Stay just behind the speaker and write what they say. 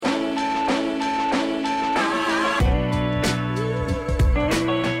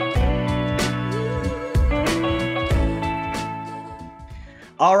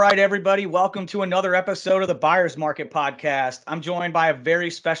All right, everybody, welcome to another episode of the Buyer's Market Podcast. I'm joined by a very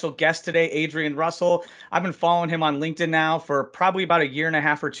special guest today, Adrian Russell. I've been following him on LinkedIn now for probably about a year and a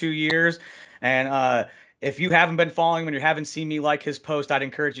half or 2 years. And if you haven't been following him and you haven't seen me like his post, I'd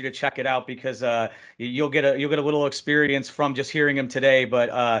encourage you to check it out because you'll get a little experience from just hearing him today.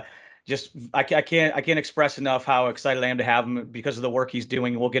 But I can't express enough how excited I am to have him because of the work he's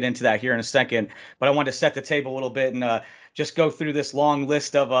doing. We'll get into that here in a second. But I wanted to set the table a little bit and just go through this long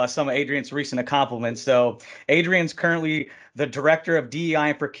list of some of Adrian's recent accomplishments. So Adrian's currently the director of DEI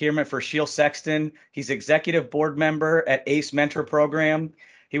and procurement for Shield Sexton. He's executive board member at ACE Mentor Program.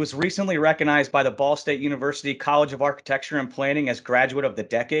 He was recently recognized by the Ball State University College of Architecture and Planning as Graduate of the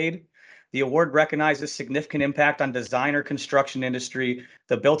Decade. The award recognizes significant impact on design or construction industry,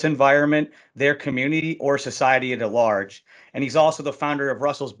 the built environment, their community, or society at large. And he's also the founder of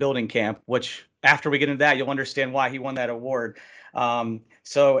Russell's Building Camp, which after we get into that, you'll understand why he won that award. And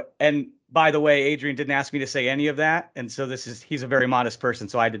by the way, Adrian didn't ask me to say any of that. And so he's a very modest person,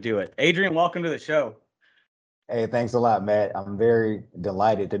 so I had to do it. Adrian, welcome to the show. Hey, thanks a lot, Matt. I'm very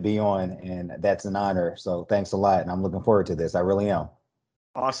delighted to be on, and that's an honor. So thanks a lot, and I'm looking forward to this. I really am.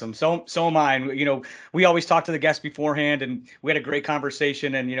 Awesome. So am I. We always talk to the guests beforehand, and we had a great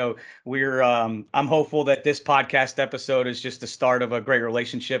conversation. And I'm hopeful that this podcast episode is just the start of a great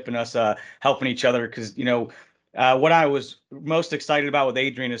relationship and us helping each other. Because what I was most excited about with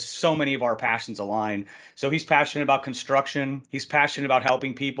Adrian is so many of our passions align. So he's passionate about construction. He's passionate about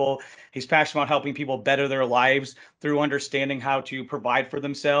helping people. He's passionate about helping people better their lives through understanding how to provide for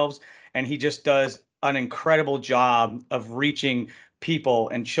themselves. And he just does an incredible job of reaching people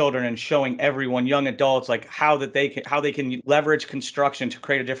and children and showing everyone, young adults, like how they can leverage construction to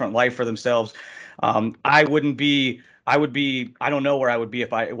create a different life for themselves. I don't know where I would be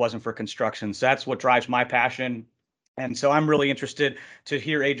if it wasn't for construction. So that's what drives my passion. And so I'm really interested to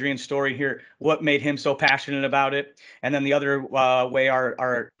hear Adrian's story, hear what made him so passionate about it. And then the other way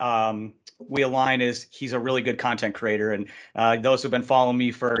we align is he's a really good content creator. And those who've been following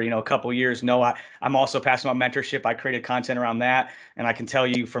me for a couple of years know I'm also passionate about mentorship. I created content around that. And I can tell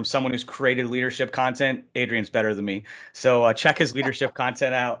you from someone who's created leadership content, Adrian's better than me. So check his leadership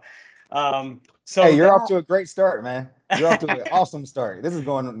content out. Hey, you're off to a great start, man. You're off to an awesome start. This is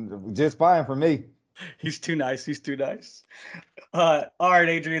going just fine for me. He's too nice. He's too nice. All right,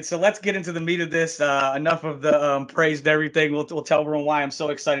 Adrian. So let's get into the meat of this. Enough of the praise and everything. We'll tell everyone why I'm so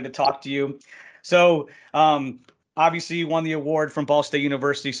excited to talk to you. So obviously you won the award from Ball State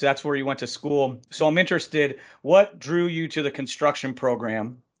University, so that's where you went to school. So I'm interested, what drew you to the construction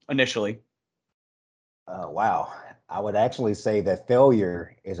program initially? Wow. I would actually say that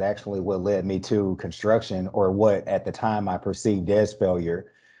failure is actually what led me to construction, or what at the time I perceived as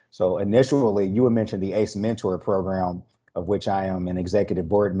failure. So initially, you had mentioned the ACE Mentor Program, of which I am an executive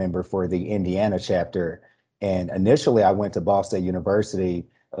board member for the Indiana chapter. And initially, I went to Ball State University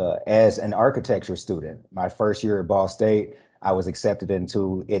as an architecture student. My first year at Ball State, I was accepted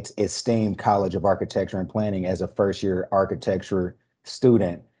into its esteemed College of Architecture and Planning as a first-year architecture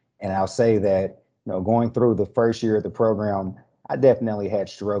student. And I'll say that going through the first year of the program, I definitely had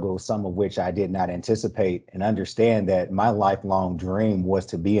struggles, some of which I did not anticipate, and understand that my lifelong dream was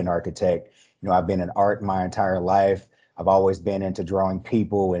to be an architect. I've been in art my entire life. I've always been into drawing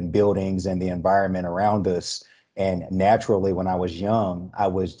people and buildings and the environment around us. And naturally, when I was young, I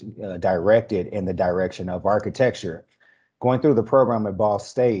was directed in the direction of architecture. Going through the program at Ball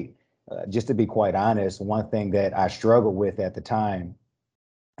State, just to be quite honest, one thing that I struggled with at the time,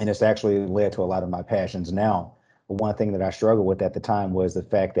 and it's actually led to a lot of my passions now. But one thing that I struggled with at the time was the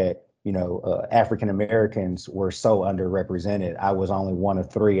fact that, African Americans were so underrepresented. I was only one of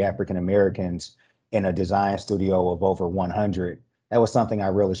three African Americans in a design studio of over 100. That was something I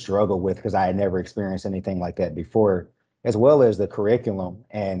really struggled with because I had never experienced anything like that before, as well as the curriculum.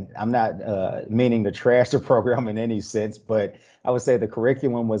 And I'm not meaning to trash the program in any sense, but I would say the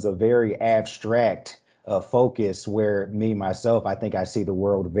curriculum was a very abstract focus, where myself, I think I see the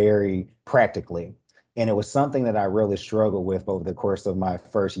world very practically. And it was something that I really struggled with over the course of my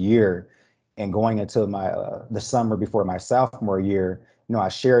first year. And going into the summer before my sophomore year, I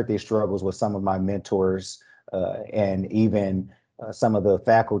shared these struggles with some of my mentors and even some of the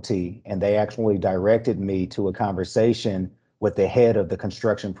faculty, and they actually directed me to a conversation with the head of the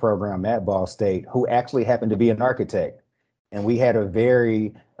construction program at Ball State, who actually happened to be an architect. And we had a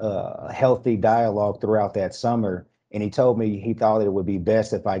very healthy dialogue throughout that summer. And he told me he thought it would be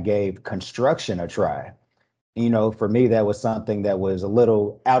best if I gave construction a try. For me, that was something that was a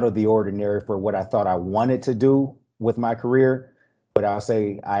little out of the ordinary for what I thought I wanted to do with my career. but I'll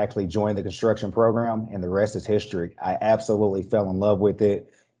say I actually joined the construction program and the rest is history. I absolutely fell in love with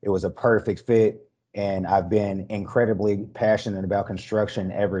it. It was a perfect fit. And I've been incredibly passionate about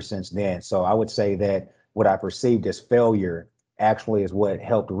construction ever since then. So I would say that what I perceived as failure actually is what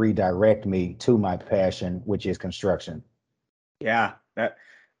helped redirect me to my passion, which is construction. Yeah,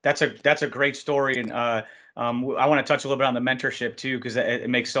 that's a great story, and I want to touch a little bit on the mentorship too, because it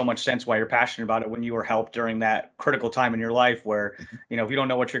makes so much sense why you're passionate about it when you were helped during that critical time in your life where, if you don't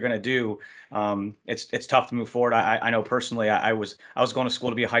know what you're going to do, it's tough to move forward. I know personally, I was going to school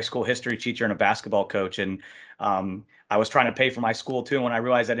to be a high school history teacher and a basketball coach, and I was trying to pay for my school too. And when I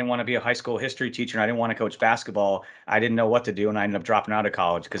realized I didn't want to be a high school history teacher and I didn't want to coach basketball, I didn't know what to do, and I ended up dropping out of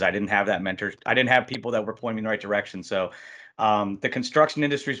college because I didn't have that mentor. I didn't have people that were pointing me in the right direction. So the construction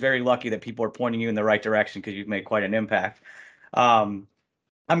industry is very lucky that people are pointing you in the right direction because you've made quite an impact. Um,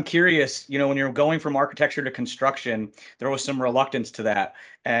 I'm curious, when you're going from architecture to construction, there was some reluctance to that.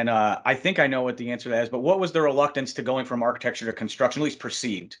 And I think I know what the answer to that is, but what was the reluctance to going from architecture to construction, at least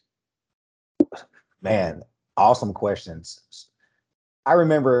perceived? Man, awesome questions. I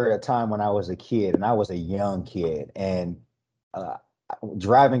remember a time when I was a kid and I was a young kid and uh,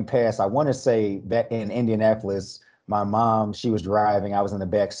 driving past, I want to say back in Indianapolis, my mom, she was driving, I was in the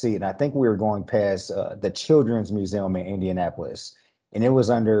back seat, and I think we were going past the Children's Museum in Indianapolis. And it was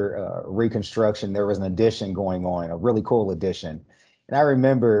under reconstruction. There was an addition going on, a really cool addition. And I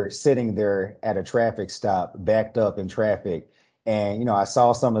remember sitting there at a traffic stop, backed up in traffic, and, I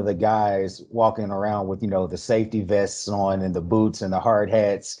saw some of the guys walking around with, the safety vests on and the boots and the hard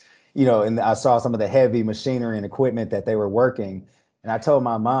hats, and I saw some of the heavy machinery and equipment that they were working. And I told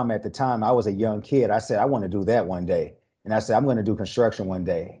my mom at the time, I was a young kid, I said, I want to do that one day. And I said, I'm going to do construction one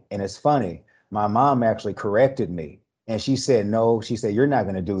day. And it's funny, my mom actually corrected me. And she said, no, she said, you're not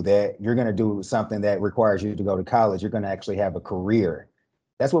going to do that. You're going to do something that requires you to go to college. You're going to actually have a career.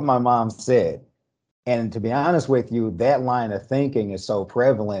 That's what my mom said. And to be honest with you, that line of thinking is so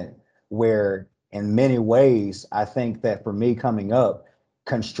prevalent where, in many ways, I think that for me coming up,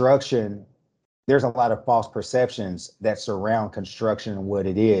 construction, there's a lot of false perceptions that surround construction and what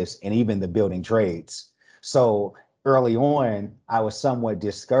it is, and even the building trades. So early on, I was somewhat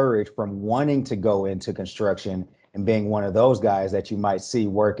discouraged from wanting to go into construction and being one of those guys that you might see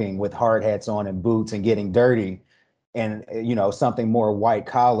working with hard hats on and boots and getting dirty and something more white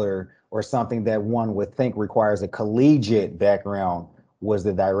collar or something that one would think requires a collegiate background was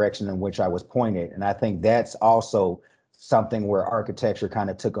the direction in which I was pointed. And I think that's also something where architecture kind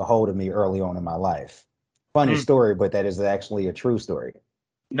of took a hold of me early on in my life. Funny Hmm. story, but that is actually a true story.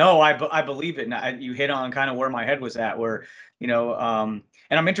 No, I believe it. And you hit on kind of where my head was at, where, and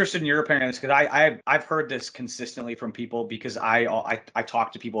I'm interested in your opinion on this because I've heard this consistently from people because I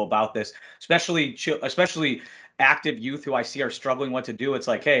talk to people about this, especially active youth who I see are struggling what to do. It's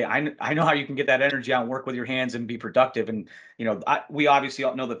like, hey, I know how you can get that energy out and work with your hands and be productive. And, we obviously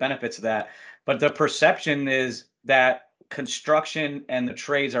all know the benefits of that. But the perception is that construction and the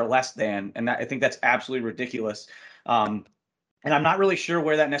trades are less than, and I think that's absolutely ridiculous. Um, and I'm not really sure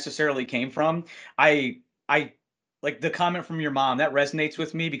where that necessarily came from. I like the comment from your mom that resonates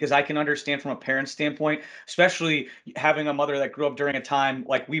with me because I can understand from a parent's standpoint, especially having a mother that grew up during a time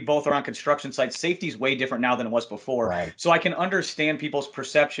like we both are on construction sites. Safety is way different now than it was before. Right. So I can understand people's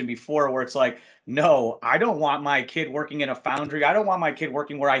perception before where it's like, no, I don't want my kid working in a foundry. I don't want my kid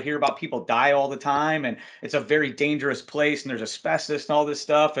working where I hear about people die all the time and it's a very dangerous place and there's asbestos and all this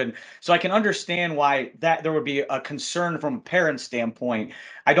stuff. And so I can understand why that there would be a concern from a parent standpoint.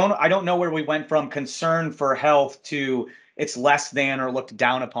 I don't know where we went from concern for health to it's less than or looked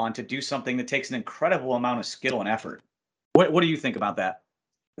down upon to do something that takes an incredible amount of skill and effort. What do you think about that?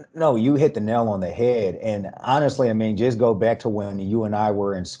 No, you hit the nail on the head. And honestly, I mean, just go back to when you and I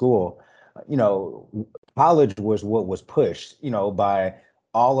were in school. You know, college was what was pushed, by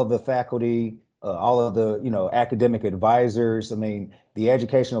all of the faculty, all of the, academic advisors. I mean, the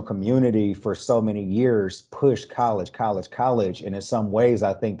educational community for so many years pushed college, college, college. And in some ways,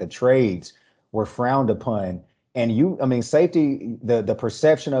 I think the trades were frowned upon. And I mean, safety, the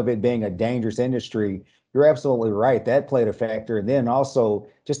perception of it being a dangerous industry, you're absolutely right. That played a factor. And then also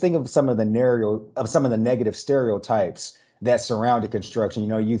just think of some of the negative stereotypes that surrounded construction.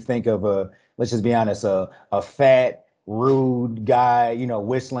 You think of let's just be honest, a fat, rude guy,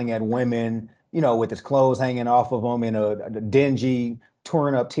 whistling at women, with his clothes hanging off of him in a dingy,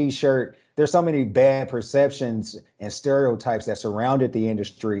 torn up t-shirt. There's so many bad perceptions and stereotypes that surrounded the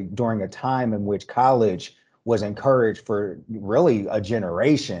industry during a time in which college was encouraged for really a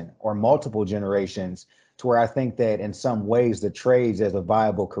generation or multiple generations, to where I think that in some ways the trades as a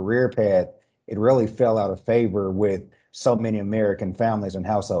viable career path, it really fell out of favor with so many American families and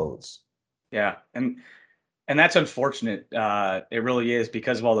households. Yeah. And that's unfortunate. It really is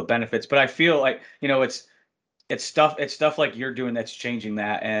because of all the benefits. But I feel like, it's stuff like you're doing that's changing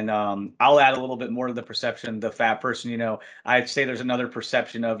that. And I'll add a little bit more to the perception, the fat person, I'd say there's another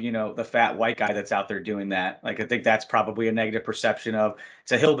perception of, the fat white guy that's out there doing that. Like I think that's probably a negative perception of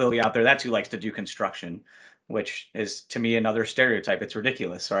it's a hillbilly out there. That's who likes to do construction, which is to me another stereotype. It's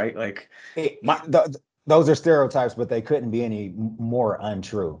ridiculous, right? Like It, my those are stereotypes, but they couldn't be any more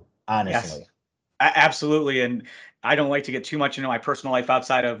untrue, yes. honestly. Absolutely, and I don't like to get too much into my personal life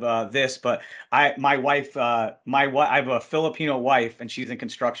outside of this, but my wife, I have a Filipino wife, and she's in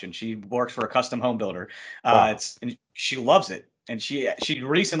construction. She works for a custom home builder. Wow. And she loves it, and she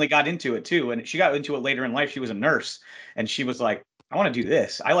recently got into it too, and she got into it later in life. She was a nurse, and she was like, "I want to do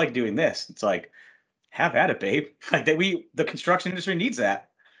this. I like doing this." It's like, have at it, babe. Like the construction industry needs that.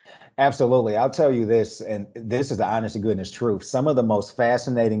 Absolutely. I'll tell you this, and this is the honest to goodness truth. Some of the most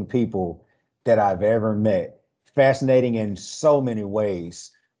fascinating people that I've ever met, fascinating in so many ways,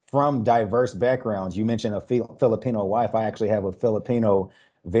 from diverse backgrounds. You mentioned a Filipino wife. I actually have a Filipino,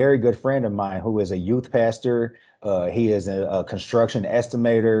 very good friend of mine who is a youth pastor. He is a construction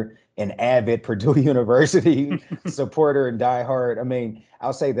estimator, an avid Purdue University supporter and diehard. I mean,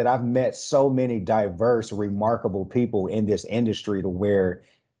 I'll say that I've met so many diverse, remarkable people in this industry to where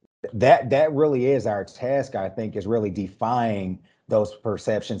that really is our task. I think is really defying those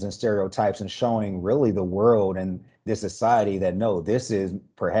perceptions and stereotypes and showing really the world and this society that no, this is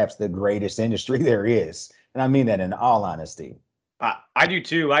perhaps the greatest industry there is, and I mean that in all honesty. I do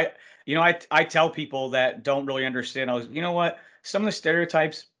too. I tell people that don't really understand. You know what? Some of the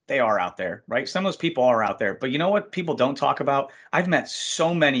stereotypes, they are out there, right? Some of those people are out there. But you know what people don't talk about? I've met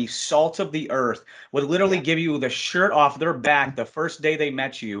so many salts of the earth would literally Yeah, give you the shirt off their back the first day they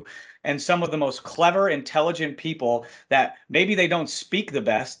met you. And some of the most clever, intelligent people that maybe they don't speak the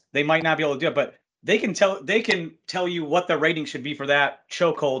best, they might not be able to do it, but they can tell you what the rating should be for that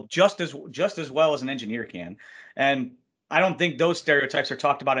chokehold just as well as an engineer can. And I don't think those stereotypes are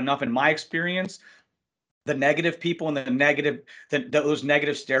talked about enough in my experience. The negative people and those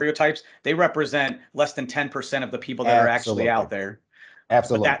negative stereotypes, they represent less than 10% of the people that are actually absolutely, out there. But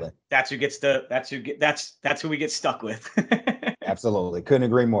absolutely, that's who we get stuck with. absolutely. Couldn't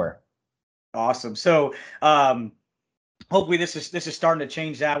agree more. Awesome. So hopefully this is starting to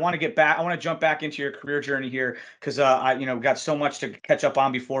change that. I want to jump back into your career journey here because we got so much to catch up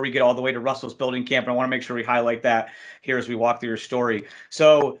on before we get all the way to Russell's building camp, and I want to make sure we highlight that here as we walk through your story.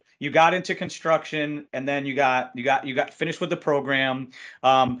 So you got into construction, and then you got finished with the program.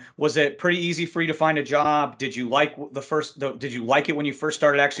 Was it pretty easy for you to find a job? Did you like it when you first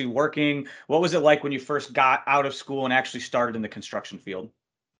started actually working? What was it like when you first got out of school and actually started in the construction field?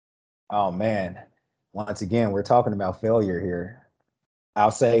 Oh man, once again, we're talking about failure here. I'll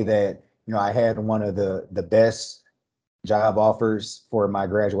say that I had one of the best job offers for my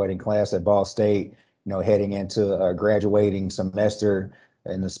graduating class at Ball State, heading into a graduating semester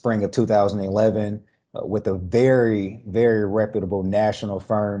in the spring of 2011 with a very, very reputable national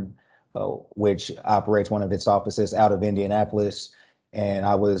firm, which operates one of its offices out of Indianapolis. And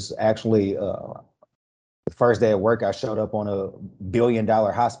I was actually, the first day of work, I showed up on a $1 billion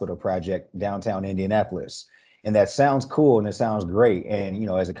hospital project downtown Indianapolis. And that sounds cool and it sounds great. And,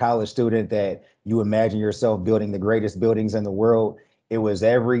 as a college student that you imagine yourself building the greatest buildings in the world, it was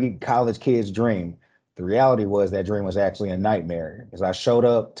every college kid's dream. The reality was that dream was actually a nightmare because I showed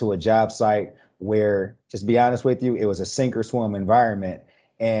up to a job site where, just be honest with you, it was a sink or swim environment.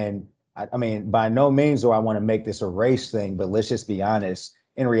 And I mean, by no means do I want to make this a race thing, but let's just be honest.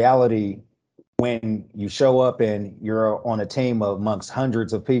 In reality, when you show up and you're on a team of amongst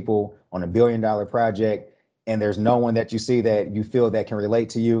hundreds of people on $1 billion project and there's no one that you see that you feel that can relate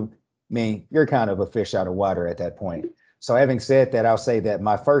to you, I mean, you're kind of a fish out of water at that point. So having said that, I'll say that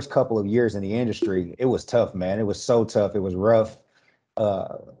my first couple of years in the industry, it was tough, man. It was so tough. It was rough.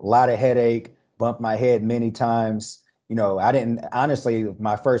 A lot of headache, bumped my head many times. I didn't honestly,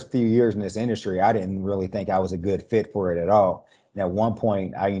 my first few years in this industry, I didn't really think I was a good fit for it at all. And at one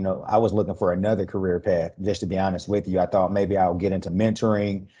point, I was looking for another career path. Just to be honest with you, I thought maybe I'll get into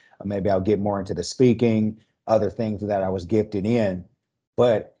mentoring, or maybe I'll get more into the speaking, other things that I was gifted in.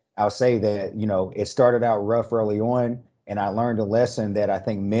 But I'll say that it started out rough early on, and I learned a lesson that I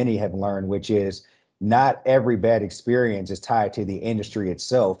think many have learned, which is not every bad experience is tied to the industry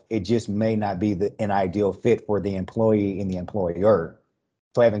itself. It just may not be an ideal fit for the employee and the employer.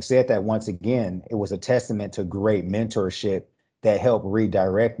 So having said that, once again, it was a testament to great mentorship that helped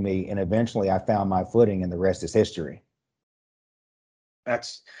redirect me. And eventually I found my footing and the rest is history.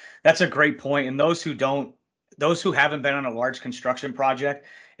 That's that's a great point. And those who haven't been on a large construction project,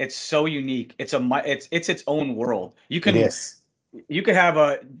 it's so unique. It's its own world. It is. You could have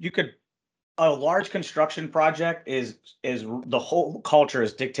a large construction project is the whole culture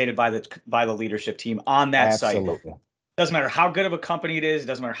is dictated by the leadership team on that site. Absolutely. Doesn't matter how good of a company it is,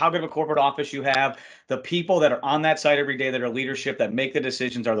 doesn't matter how good of a corporate office you have, the people that are on that site every day that are leadership that make the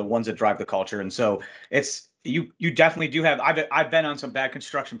decisions are the ones that drive the culture. And so it's you definitely do have I've been on some bad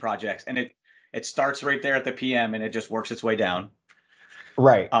construction projects, and it starts right there at the PM and it just works its way down.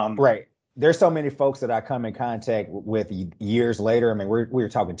 Right, right. There's so many folks that I come in contact with years later. I mean, we were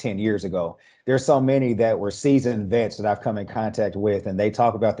talking 10 years ago. There's so many that were seasoned vets that I've come in contact with, and they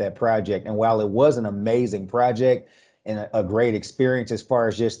talk about that project. And while it was an amazing project and a great experience as far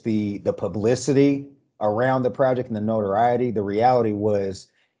as just the publicity around the project and the notoriety, the reality was,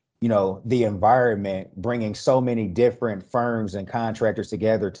 the environment bringing so many different firms and contractors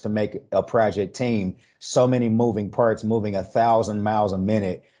together to make a project team, so many moving parts, moving 1,000 miles a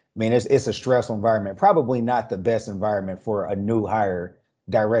minute. I mean, it's a stressful environment, probably not the best environment for a new hire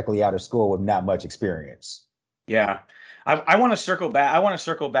directly out of school with not much experience. Yeah. I want to circle back. I want to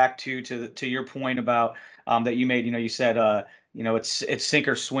circle back to your point about that you made. You said it's sink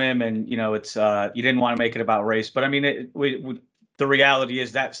or swim, and it's you didn't want to make it about race. But I mean, the reality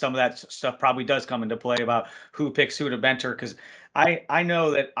is that some of that stuff probably does come into play about who picks who to mentor. Because I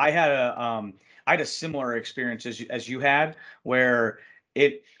know that I had a similar experience as you had, where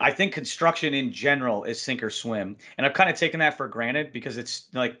I think construction in general is sink or swim. And I've kind of taken that for granted because it's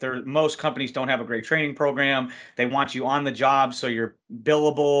like most companies don't have a great training program. They want you on the job so you're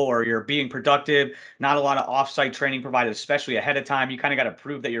billable or you're being productive. Not a lot of offsite training provided, especially ahead of time. You kind of got to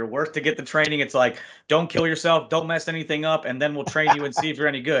prove that you're worth to get the training. It's like, don't kill yourself, don't mess anything up, and then we'll train you and see if you're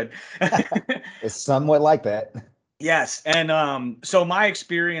any good. It's somewhat like that. Yes. And so my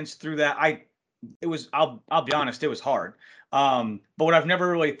experience through that, I'll be honest, it was hard. But what I've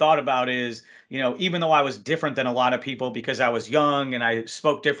never really thought about is, even though I was different than a lot of people because I was young and I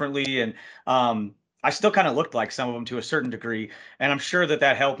spoke differently, and I still kind of looked like some of them to a certain degree, and I'm sure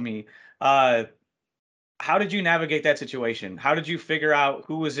that helped me. Uh, how did you navigate that situation? How did you figure out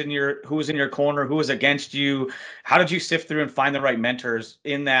who was in your corner, who was against you? How did you sift through and find the right mentors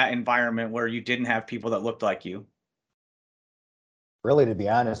in that environment where you didn't have people that looked like you? Really, to be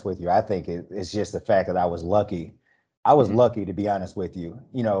honest with you, I think it's just the fact that I was lucky. I was Mhm. lucky, to be honest with you.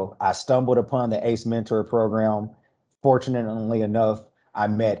 I stumbled upon the ACE Mentor program. Fortunately enough, I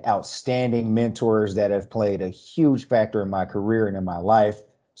met outstanding mentors that have played a huge factor in my career and in my life,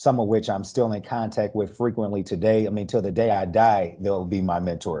 some of which I'm still in contact with frequently today. I mean, till the day I die, they'll be my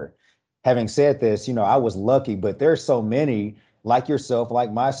mentor. Having said this, I was lucky, but there's so many like yourself,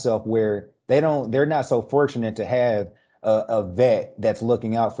 like myself, where they're not so fortunate to have a vet that's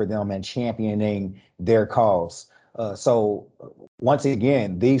looking out for them and championing their cause. So once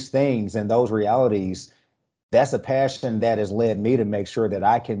again, these things and those realities, that's a passion that has led me to make sure that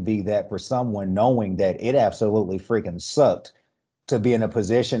I can be that for someone, knowing that it absolutely freaking sucked to be in a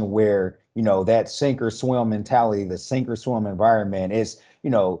position where, that sink or swim mentality, the sink or swim environment is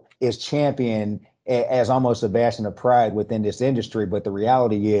championed as almost a bastion of pride within this industry. But the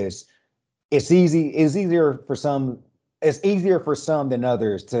reality is it's easier for some than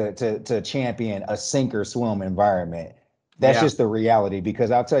others to champion a sink or swim environment. That's Yeah. just the reality, because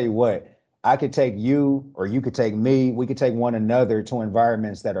I'll tell you what, I could take you or you could take me, we could take one another to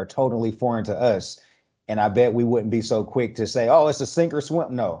environments that are totally foreign to us. And I bet we wouldn't be so quick to say, oh, it's a sink or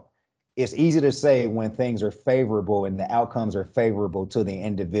swim. No, it's easy to say when things are favorable and the outcomes are favorable to the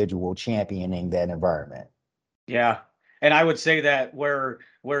individual championing that environment. Yeah. And I would say that we're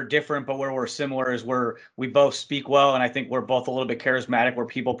different, but where we're similar is where we both speak well. And I think we're both a little bit charismatic, where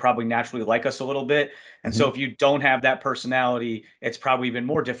people probably naturally like us a little bit. And so Mhm. if you don't have that personality, it's probably even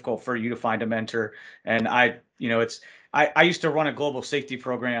more difficult for you to find a mentor. And I used to run a global safety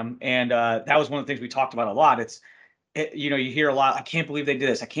program, and that was one of the things we talked about a lot. You hear a lot, I can't believe they did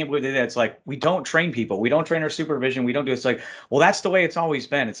this. I can't believe they did that. It's like, we don't train people. We don't train our supervision. We don't do it. It's like, well, that's the way it's always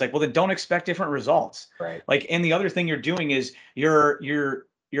been. It's like, well, then don't expect different results. Right. Like, and the other thing you're doing is you're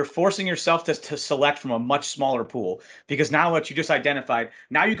forcing yourself to select from a much smaller pool, because now what you just identified,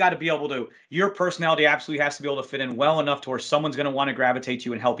 now you got to be able to, your personality absolutely has to be able to fit in well enough to where someone's going to want to gravitate to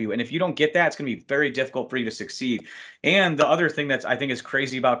you and help you. And if you don't get that, it's going to be very difficult for you to succeed. And the other thing that's I think is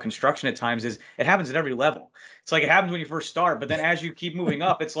crazy about construction at times is it happens at every level. It's like it happens when you first start, but then as you keep moving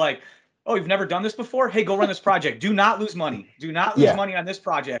up, it's like, oh, you've never done this before? Hey, go run this project. Do not lose money. Do not lose Yeah. money on this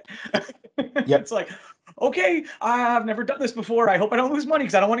project. It's Yep. like, okay, I've never done this before. I hope I don't lose money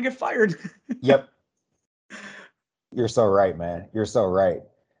because I don't want to get fired. Yep. You're so right, man. You're so right.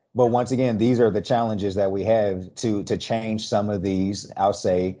 But once again, these are the challenges that we have to change some of these. I'll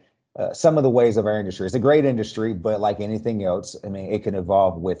say some of the ways of our industry. It's a great industry, but like anything else, I mean, it can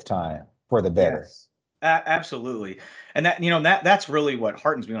evolve with time for the better. Yes. Absolutely. And that, that's really what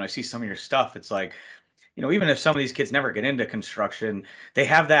heartens me when I see some of your stuff. It's like, even if some of these kids never get into construction, they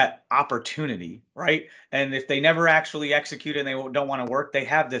have that opportunity, right? And if they never actually execute and they don't want to work, they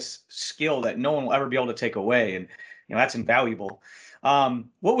have this skill that no one will ever be able to take away. And, that's invaluable.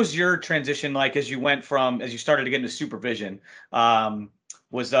 What was your transition like as you started to get into supervision?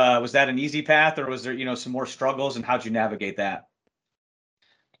 Was that an easy path, or was there, some more struggles, and how'd you navigate that?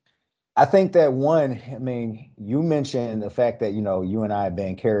 I think that one, I mean, you mentioned the fact that, you and I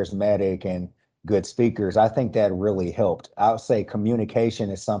being charismatic and good speakers. I think that really helped. I would say communication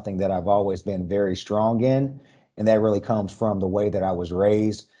is something that I've always been very strong in. And that really comes from the way that I was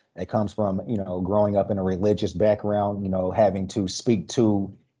raised. It comes from, growing up in a religious background, having to speak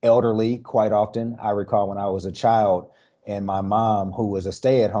to elderly quite often. I recall when I was a child and my mom, who was a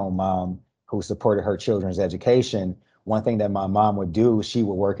stay-at-home mom who supported her children's education, one thing that my mom would do, she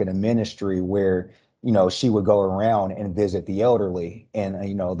would work in a ministry where, she would go around and visit the elderly and,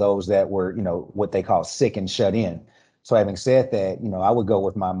 those that were, what they call sick and shut in. So having said that, I would go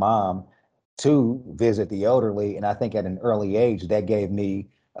with my mom to visit the elderly. And I think at an early age, that gave me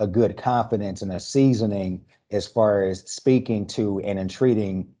a good confidence and a seasoning as far as speaking to and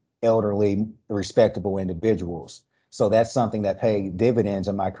entreating elderly, respectable individuals. So that's something that paid dividends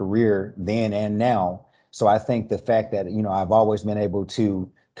in my career then and now. So I think the fact that, I've always been able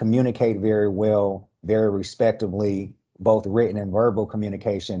to communicate very well, very respectably, both written and verbal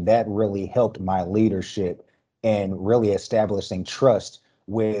communication, that really helped my leadership and really establishing trust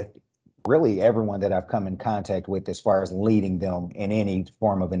with really everyone that I've come in contact with as far as leading them in any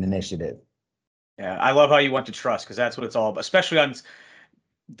form of an initiative. Yeah, I love how you went to trust, because that's what it's all about, especially on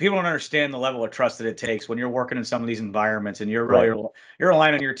people don't understand the level of trust that it takes when you're working in some of these environments, and Right. you're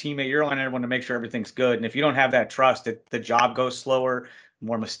relying on your teammate, you're relying on everyone to make sure everything's good. And if you don't have that trust, the job goes slower,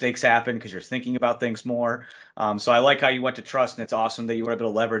 more mistakes happen because you're thinking about things more. So I like how you went to trust, and it's awesome that you were able to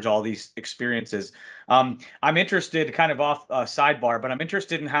leverage all these experiences. I'm interested, kind of off sidebar, but I'm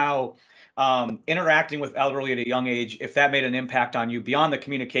interested in how interacting with elderly at a young age, if that made an impact on you beyond the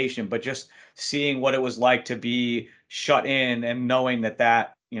communication, but just seeing what it was like to be shut in and knowing that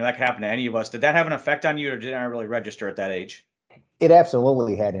could happen to any of us. Did that have an effect on you, or did it not really register at that age? It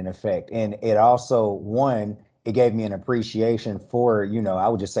absolutely had an effect. And it also, one, it gave me an appreciation for, I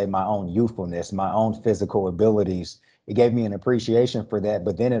would just say my own youthfulness, my own physical abilities. It gave me an appreciation for that.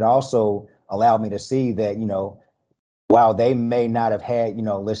 But then it also allowed me to see that, while they may not have had,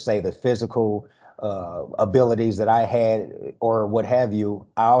 let's say the physical abilities that I had or what have you,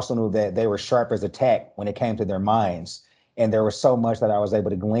 I also knew that they were sharp as a tack when it came to their minds. And there was so much that I was able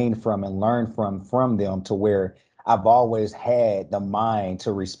to glean from and learn from them to where I've always had the mind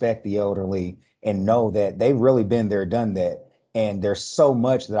to respect the elderly and know that they've really been there, done that. And there's so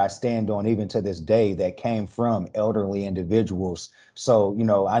much that I stand on even to this day that came from elderly individuals. So,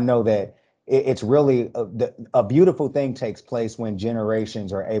 I know that it's really a beautiful thing takes place when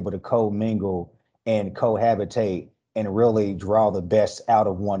generations are able to co-mingle and cohabitate and really draw the best out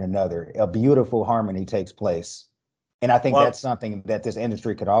of one another. A beautiful harmony takes place. And I think Love. that's something that this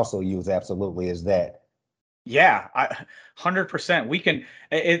industry could also use absolutely is that. Yeah, 100%.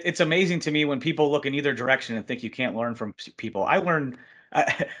 It's amazing to me when people look in either direction and think you can't learn from people. I learn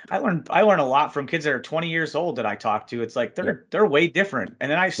a lot from kids that are 20 years old that I talk to. It's like Yep. they're way different.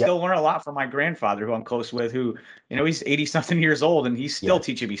 And then I still Yep. learn a lot from my grandfather, who I'm close with, who, he's 80 something years old, and he's still Yeah.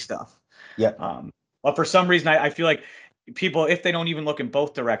 teaching me stuff. Yep. Um, but for some reason, I feel like people, if they don't even look in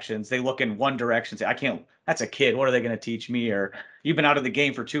both directions, they look in one direction, say, I can't, that's a kid. What are they going to teach me? Or you've been out of the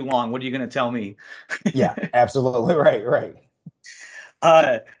game for too long. What are you going to tell me? Yeah. Absolutely. Right. Right.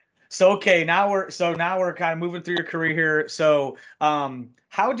 Uh, so now we're kind of moving through your career here. So,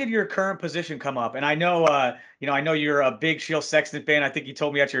 how did your current position come up? And I know you're a big Shield Sexton fan. I think you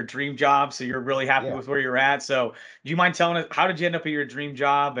told me that's your dream job, so you're really happy Yeah. with where you're at. So, do you mind telling us how did you end up at your dream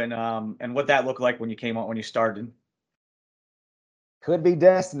job, and what that looked like when you came out when you started? Could be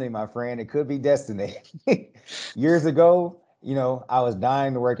destiny, my friend. It could be destiny. Years ago, I was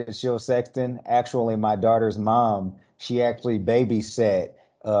dying to work at Shield Sexton. Actually, my daughter's mom, she actually babysat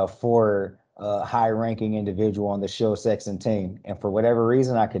for a high-ranking individual on the Shield Sexton team. And for whatever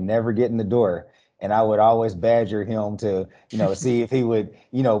reason, I could never get in the door. And I would always badger him to, see if he would,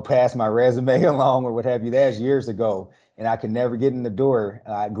 pass my resume along or what have you. That's years ago. And I could never get in the door.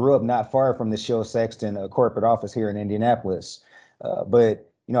 I grew up not far from the Shield Sexton corporate office here in Indianapolis. But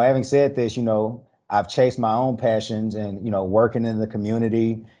having said this, I've chased my own passions and working in the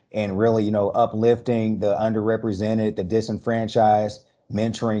community and really, uplifting the underrepresented, the disenfranchised,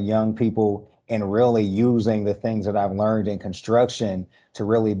 mentoring young people, and really using the things that I've learned in construction to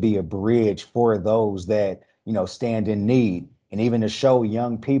really be a bridge for those that, stand in need. And even to show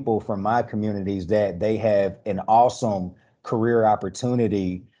young people from my communities that they have an awesome career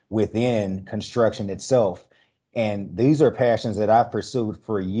opportunity within construction itself. And these are passions that I've pursued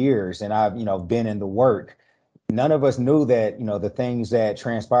for years, and I've, been in the work. None of us knew that, the things that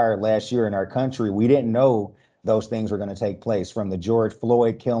transpired last year in our country, we didn't know those things were going to take place, from the George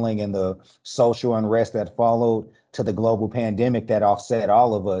Floyd killing and the social unrest that followed to the global pandemic that offset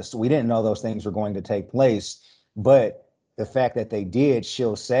all of us. We didn't know those things were going to take place. But the fact that they did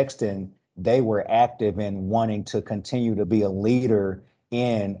show Sexton, they were active in wanting to continue to be a leader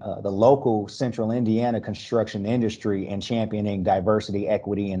in the local central Indiana construction industry and championing diversity,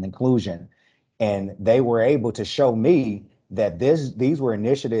 equity, and inclusion. And they were able to show me that these were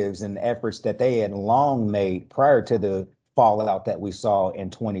initiatives and efforts that they had long made prior to the fallout that we saw in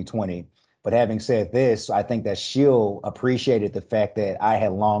 2020. But having said this, I think that she'll appreciated the fact that I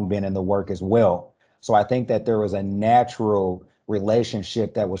had long been in the work as well. So I think that there was a natural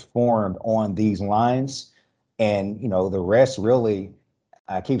relationship that was formed on these lines. And, the rest really,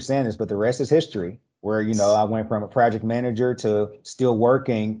 I keep saying this, but the rest is history, where, I went from a project manager to still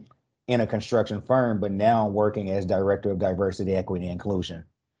working in a construction firm, but now I'm working as director of diversity, equity, and inclusion.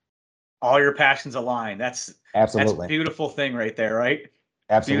 All your passions align. That's a Absolutely. beautiful thing right there, right?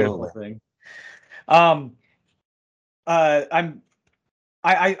 Beautiful Absolutely. thing. Um, uh, I'm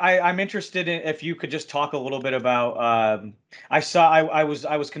I'm interested in if you could just talk a little bit about I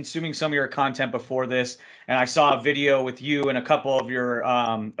was consuming some of your content before this, and I saw a video with you and a couple of your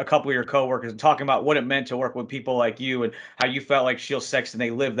coworkers talking about what it meant to work with people like you and how you felt like Shield Sexton,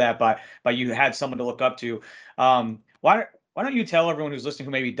 they lived that by you had someone to look up to. Why don't you tell everyone who's listening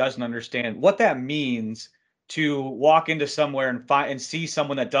who maybe doesn't understand what that means to walk into somewhere and find and see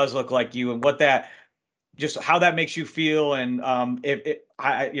someone that does look like you, and what that just how that makes you feel. And if it,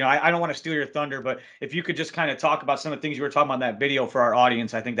 I don't want to steal your thunder, but if you could just kind of talk about some of the things you were talking about in that video for our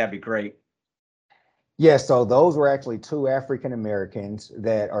audience, I think that'd be great. Yeah, so those were actually two African Americans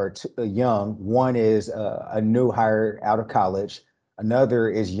that are young. One is a new hire out of college. Another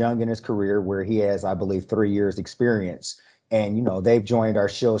is young in his career, where he has, I believe, 3 years experience. And, they've joined our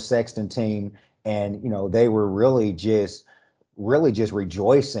Shill Sexton team. And, they were really just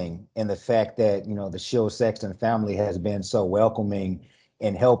rejoicing in the fact that, the Shill Sexton family has been so welcoming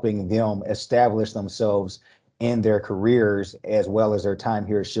in helping them establish themselves in their careers as well as their time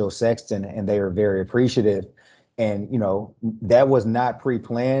here at Shill Sexton, and they are very appreciative. And that was not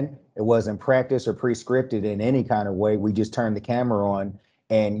pre-planned. It wasn't practiced or pre-scripted in any kind of way. We just turned the camera on,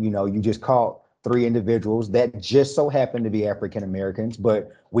 and you just caught three individuals that just so happened to be African Americans,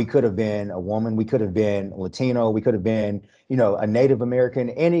 but we could have been a woman, we could have been Latino, we could have been, a Native American,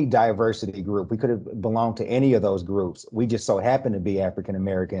 any diversity group. We could have belonged to any of those groups. We just so happened to be African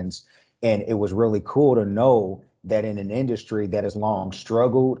Americans. And it was really cool to know that in an industry that has long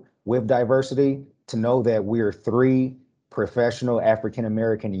struggled with diversity, to know that we're three professional African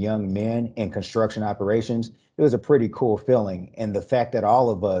American young men in construction operations, it was a pretty cool feeling. And the fact that all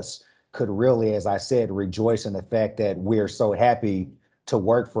of us could really, as I said, rejoice in the fact that we're so happy to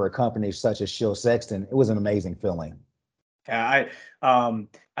work for a company such as Shill Sexton, it was an amazing feeling. Yeah,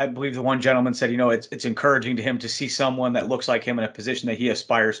 I believe the one gentleman said, it's encouraging to him to see someone that looks like him in a position that he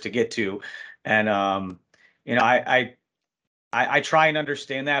aspires to get to. And you know, I try and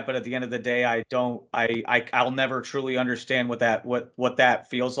understand that, but at the end of the day, I don't. I'll never truly understand what that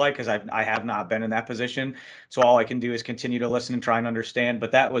feels like, because I have not been in that position. So all I can do is continue to listen and try and understand.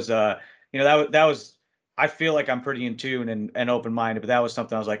 But that was that was I feel like I'm pretty in tune and open minded. But that was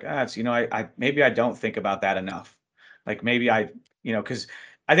something I was like, it's I maybe I don't think about that enough. Like maybe because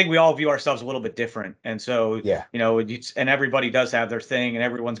I think we all view ourselves a little bit different, and so Yeah. and everybody does have their thing, and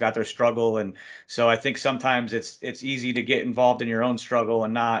everyone's got their struggle. And so I think sometimes it's easy to get involved in your own struggle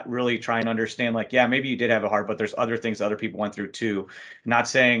and not really try and understand, like, yeah, maybe you did have it hard, but there's other things that other people went through too. Not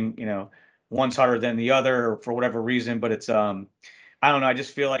saying, one's harder than the other for whatever reason, but it's I don't know, I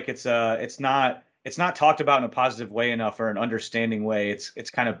just feel like it's not talked about in a positive way enough, or an understanding way.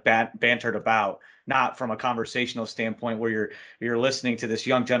 It's kind of bantered about, not from a conversational standpoint, where you're listening to this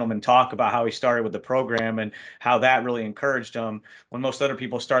young gentleman talk about how he started with the program and how that really encouraged him, when most other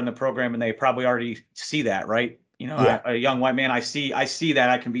people start in the program and they probably already see that, right? Yeah. A young white man, I see that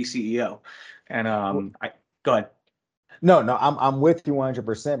I can be CEO. And I go ahead. No, no, I'm with you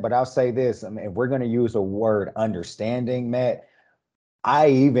 100%, but I'll say this. I mean, if we're going to use the word understanding, Matt, I,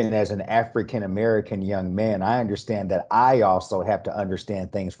 even as an African American young man, I understand that I also have to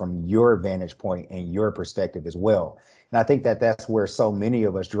understand things from your vantage point and your perspective as well. And I think that that's where so many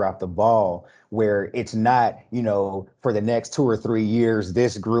of us drop the ball, where it's not, for the next 2 or 3 years,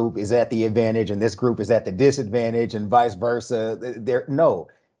 this group is at the advantage and this group is at the disadvantage and vice versa. No,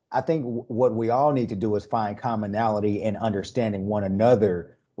 I think what we all need to do is find commonality in understanding one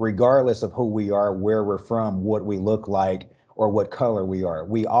another, regardless of who we are, where we're from, what we look like, or what color we are.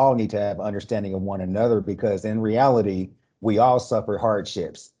 We all need to have understanding of one another because in reality, we all suffer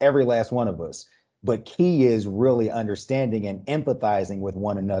hardships, every last one of us. But key is really understanding and empathizing with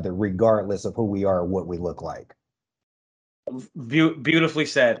one another, regardless of who we are or what we look like. Beautifully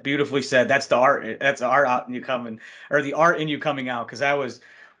said. Beautifully said. That's the art. That's the art out in you coming, or the art in you coming out. Because that was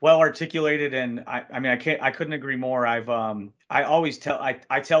well articulated, and I mean, I couldn't agree more. I always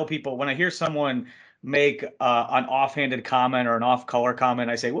I tell people when I hear someone make an offhanded comment or an off-color comment,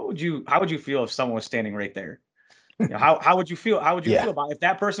 I say, how would you feel if someone was standing right there? How would you feel? How would you Yeah, feel about if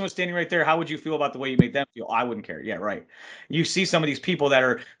that person was standing right there? How would you feel about the way you made them feel? I wouldn't care. Yeah, right. You see some of these people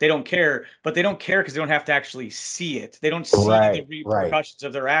they don't care, but they don't care because they don't have to actually see it. They don't see the right, right. repercussions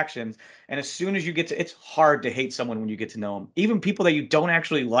of their actions. And as soon as you get to, it's hard to hate someone when you get to know them. Even people that you don't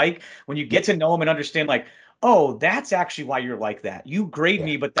actually like, when you get Yep, to know them and understand, like, oh, that's actually why you're like that. You grade yeah,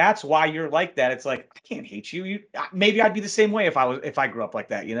 me, but that's why you're like that. It's like I can't hate you. Maybe I'd be the same way if I grew up like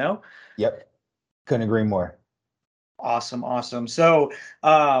that. You know. yep. Couldn't agree more. Awesome, awesome. So,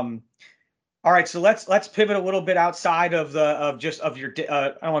 all right, so let's pivot a little bit outside of the of just of your I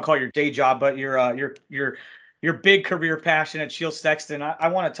don't want to call it your day job, but your big career passion at Shield Sexton. I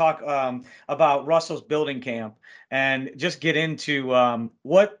want to talk about Russell's building camp and just get into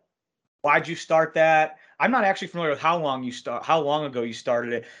why'd you start that? I'm not actually familiar with how long ago you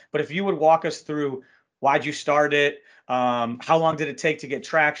started it, but if you would walk us through why'd you start it, how long did it take to get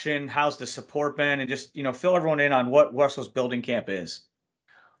traction, how's the support been, and just fill everyone in on what Russell's building camp is.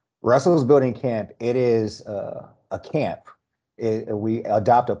 Russell's Building Camp, it is a camp. We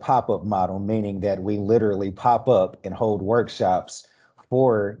adopt a pop-up model, meaning that we literally pop up and hold workshops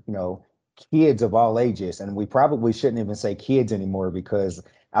for, kids of all ages. And we probably shouldn't even say kids anymore because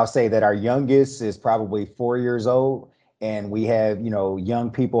I'll say that our youngest is probably 4 years old, and we have,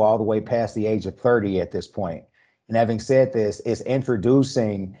 young people all the way past the age of 30 at this point. And having said this, it's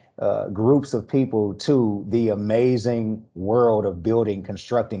introducing groups of people to the amazing world of building,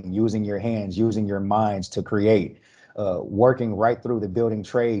 constructing, using your hands, using your minds to create, working right through the building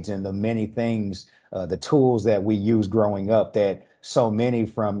trades and the many things, the tools that we use growing up that so many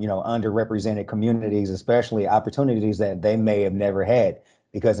from, underrepresented communities, especially opportunities that they may have never had,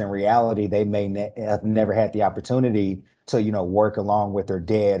 because in reality, they may have never had the opportunity to, work along with their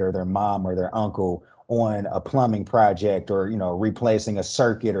dad or their mom or their uncle on a plumbing project or replacing a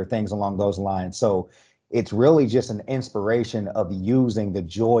circuit or things along those lines. So it's really just an inspiration of using the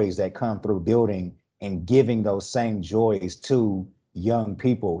joys that come through building and giving those same joys to young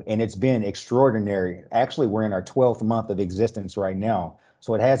people. And it's been extraordinary. Actually, we're in our 12th month of existence right now,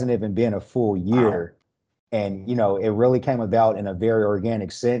 so it hasn't even been a full Wow. year. And it really came about in a very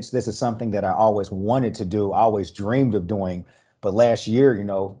organic sense. This is something that I always wanted to do, always dreamed of doing. But last year,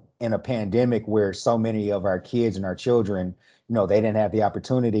 in a pandemic where so many of our kids and our children, they didn't have the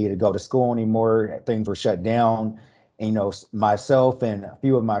opportunity to go to school anymore, things were shut down. And myself and a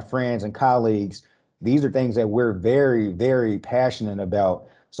few of my friends and colleagues, these are things that we're very, very passionate about.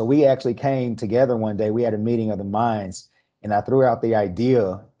 So we actually came together one day. We had a meeting of the minds, and I threw out the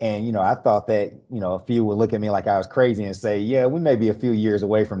idea. And I thought that a few would look at me like I was crazy and say, yeah, we may be a few years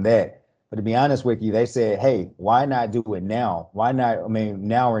away from that. But to be honest with you, they said, hey, why not do it now? Why not? I mean,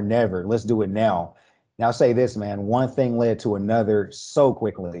 now or never. Let's do it now. Now, I'll say this, man, one thing led to another so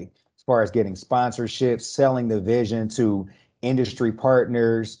quickly, as far as getting sponsorships, selling the vision to industry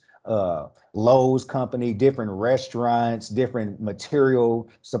partners, Lowe's company, different restaurants, different material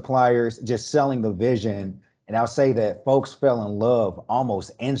suppliers, just selling the vision. And I'll say that folks fell in love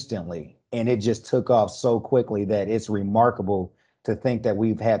almost instantly. And it just took off so quickly that it's remarkable to think that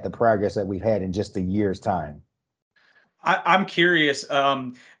we've had the progress that we've had in just a year's time. I'm curious.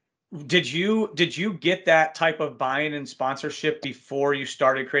 Did you get that type of buy-in and sponsorship before you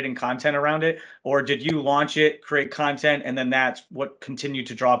started creating content around it, or did you launch it, create content, and then that's what continued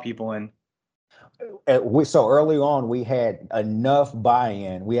to draw people in? So early on, we had enough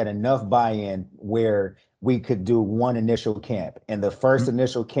buy-in. We had enough buy-in where we could do one initial camp. And the first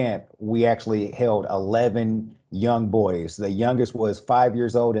initial camp, we actually held 11 young boys. The youngest was 5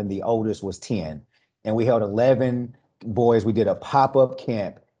 years old and the oldest was 10. And we held 11 boys. We did a pop-up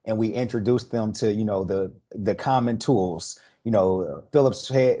camp and we introduced them to, the common tools.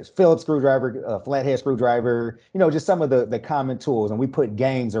 Phillips screwdriver, flathead screwdriver, just some of the common tools, and we put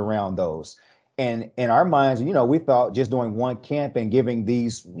games around those. And in our minds, we thought just doing one camp and giving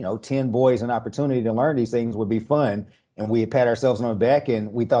these, 10 boys an opportunity to learn these things would be fun. And we pat ourselves on the back,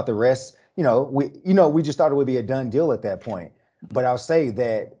 and we thought the rest, we just thought it would be a done deal at that point. But I'll say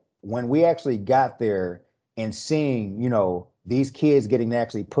that when we actually got there and seeing, these kids getting to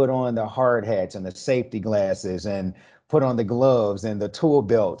actually put on the hard hats and the safety glasses and put on the gloves and the tool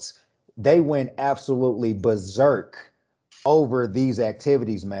belts, they went absolutely berserk over these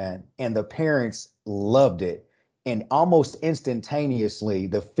activities, man. And the parents loved it. And almost instantaneously,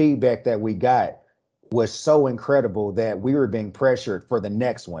 the feedback that we got was so incredible that we were being pressured for the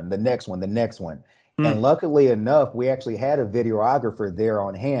next one, the next one, the next one. And Mm. luckily enough, we actually had a videographer there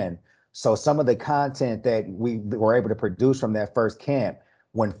on hand. So some of the content that we were able to produce from that first camp,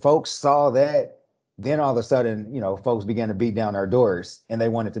 when folks saw that, then all of a sudden, folks began to beat down our doors and they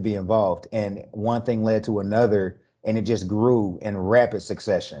wanted to be involved. And one thing led to another, and it just grew in rapid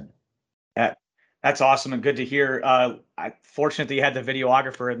succession. That that's awesome and good to hear. Fortunate that you had the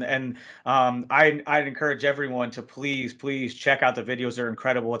videographer, and I'd encourage everyone to please check out the videos. They're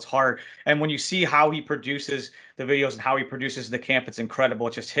incredible. It's hard, and when you see how he produces the videos and how he produces the camp, it's incredible.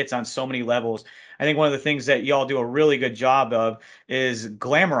 It just hits on so many levels. I think one of the things that y'all do a really good job of is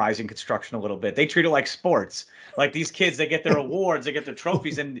glamorizing construction a little bit. They treat it like sports. Like these kids, they get their awards, they get their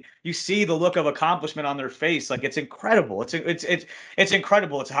trophies, and you see the look of accomplishment on their face. Like it's incredible. It's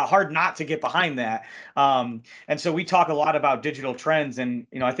incredible. It's hard not to get behind that. And so we talk a lot about digital trends, and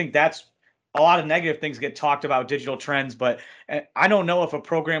I think that's a lot of negative things get talked about digital trends, but I don't know if a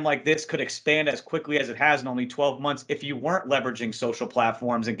program like this could expand as quickly as it has in only 12 months if you weren't leveraging social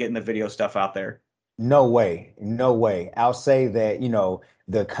platforms and getting the video stuff out there. No way. No way. I'll say that,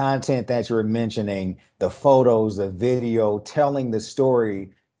 the content that you're mentioning, the photos, the video, telling the story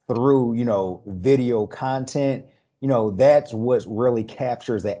through, video content, that's what really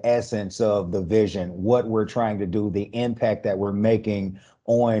captures the essence of the vision, what we're trying to do, the impact that we're making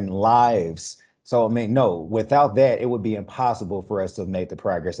on lives. So, I mean, no, without that, it would be impossible for us to make the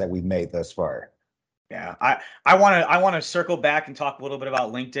progress that we've made thus far. Yeah, I want to circle back and talk a little bit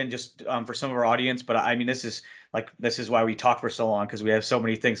about LinkedIn just for some of our audience, but I mean this is why we talk for so long because we have so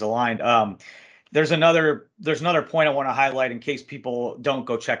many things aligned. There's another point I want to highlight in case people don't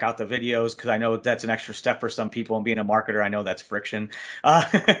go check out the videos because I know that's an extra step for some people, and being a marketer, I know that's friction. Uh,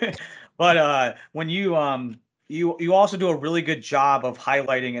 but when you also do a really good job of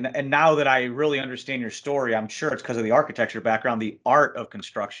highlighting, and now that I really understand your story, I'm sure it's because of the architecture background, the art of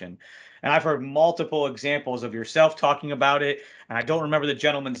construction. And I've heard multiple examples of yourself talking about it. And I don't remember the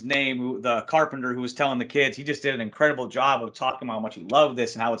gentleman's name, the carpenter who was telling the kids. He just did an incredible job of talking about how much he loved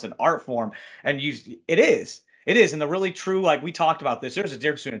this and how it's an art form. And it is. It is. And the really true, like we talked about this, there's a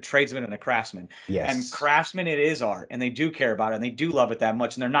difference between a tradesman and a craftsman. And Yes, craftsman, it is art. And they do care about it. And they do love it that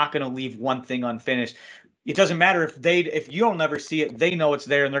much. And they're not going to leave one thing unfinished. It doesn't matter if you don't ever see it, they know it's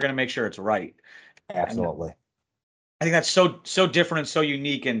there and they're going to make sure it's right. And absolutely. I think that's so different and so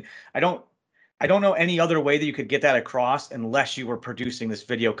unique, and I don't I don't know any other way that you could get that across unless you were producing this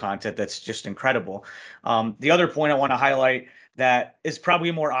video content that's just incredible. The other point I want to highlight that is probably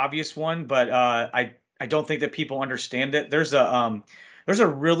a more obvious one, but I don't think that people understand it. There's a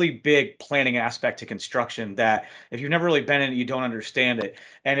really big planning aspect to construction that if you've never really been in it, you don't understand it.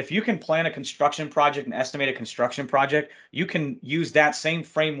 And if you can plan a construction project and estimate a construction project, you can use that same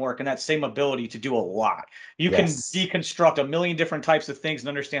framework and that same ability to do a lot. You can Yes. deconstruct a million different types of things and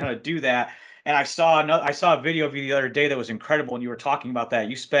understand how to do that. And I saw a video of you the other day that was incredible, and you were talking about that.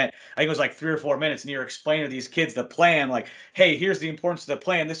 You spent, I think it was like 3 or 4 minutes, and you were explaining to these kids the plan, like, hey, here's the importance of the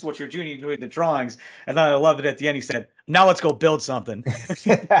plan. This is what you're doing. You're doing the drawings. And then I loved it at the end. He said, now let's go build something.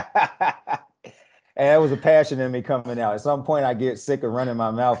 And that was a passion in me coming out. At some point, I get sick of running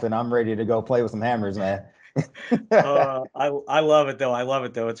my mouth and I'm ready to go play with some hammers, man. I love it though. I love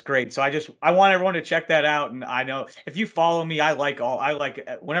it though. It's great. So I want everyone to check that out. And I know if you follow me, I like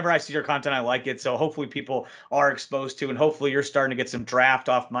whenever I see your content, I like it. So hopefully people are exposed to, and hopefully you're starting to get some draft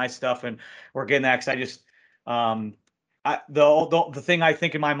off my stuff, and we're getting that. Cause I just, the thing I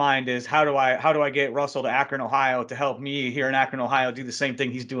think in my mind is how do I get Russell to Akron, Ohio to help me here in Akron, Ohio do the same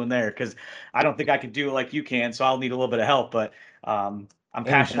thing he's doing there? Cause I don't think I could do it like you can. So I'll need a little bit of help, but, I'm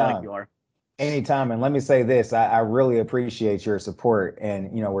passionate like Anytime. you are. Anytime. And let me say this, I really appreciate your support.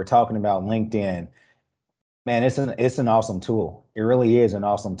 And, we're talking about LinkedIn. Man, it's an awesome tool. It really is an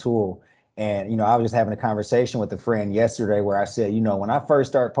awesome tool. And, I was just having a conversation with a friend yesterday where I said, when I first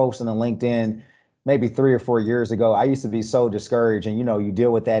started posting on LinkedIn, maybe 3 or 4 years ago, I used to be so discouraged. And, you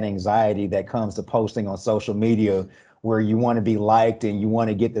deal with that anxiety that comes to posting on social media where you want to be liked and you want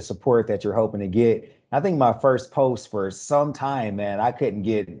to get the support that you're hoping to get. I think my first post for some time, man, I couldn't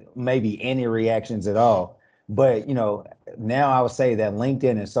get maybe any reactions at all. But now I would say that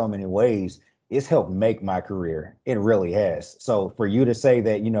LinkedIn in so many ways, it's helped make my career. It really has. So for you to say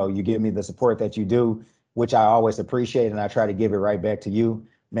that, you give me the support that you do, which I always appreciate, and I try to give it right back to you,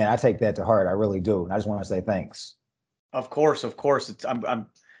 man, I take that to heart. I really do. And I just want to say thanks. Of course, of course. It's an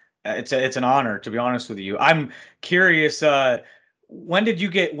honor, to be honest with you. I'm curious. When did you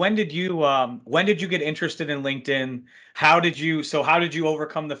get interested in LinkedIn? How did you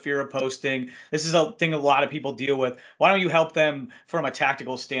overcome the fear of posting? This is a thing a lot of people deal with. Why don't you help them from a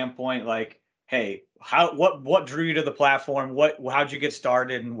tactical standpoint? Like, hey, what drew you to the platform? How'd you get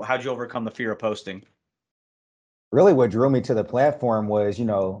started, and how'd you overcome the fear of posting? Really what drew me to the platform was,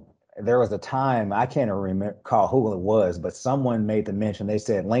 there was a time, I can't recall who it was, but someone made the mention. They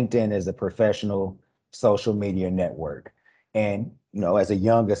said LinkedIn is a professional social media network. And, as a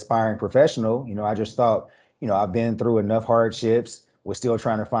young aspiring professional, I just thought, I've been through enough hardships. We're still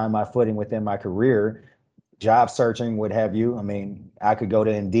trying to find my footing within my career, job searching, what have you. I mean, I could go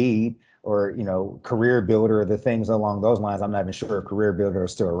to Indeed or, Career Builder, the things along those lines. I'm not even sure if Career Builder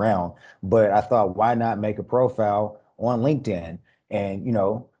is still around, but I thought, why not make a profile on LinkedIn?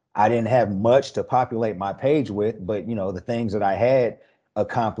 And, I didn't have much to populate my page with, but, the things that I had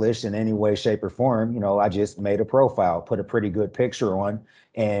accomplished in any way, shape, or form, I just made a profile, put a pretty good picture on,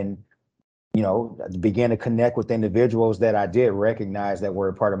 and began to connect with individuals that I did recognize that were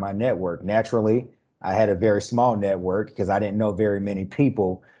a part of my network. Naturally, I had a very small network because I didn't know very many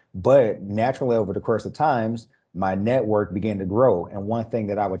people, but naturally over the course of times, my network began to grow. And one thing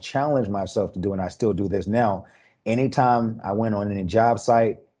that I would challenge myself to do, and I still do this now, anytime I went on any job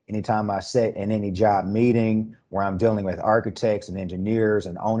site, anytime I sat in any job meeting where I'm dealing with architects and engineers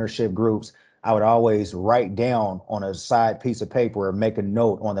and ownership groups, I would always write down on a side piece of paper or make a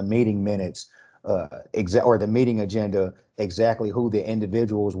note on the meeting minutes or the meeting agenda exactly who the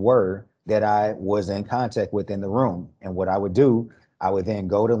individuals were that I was in contact with in the room. And what I would do, I would then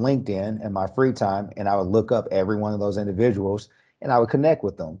go to LinkedIn in my free time and I would look up every one of those individuals and I would connect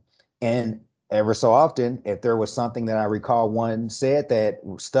with them. And ever so often, if there was something that I recall one said that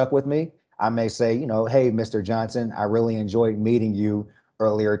stuck with me, I may say, hey, Mr. Johnson, I really enjoyed meeting you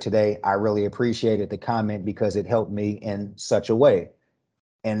earlier today. I really appreciated the comment because it helped me in such a way.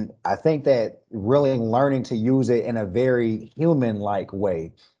 And I think that really learning to use it in a very human-like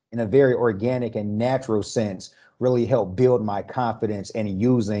way, in a very organic and natural sense, really helped build my confidence in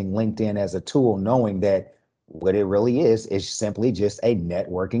using LinkedIn as a tool, knowing that what it really is simply just a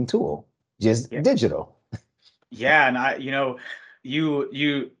networking tool, just Yeah. digital. Yeah, and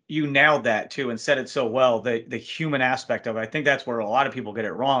you nailed that too and said it so well. The human aspect of it. I think that's where a lot of people get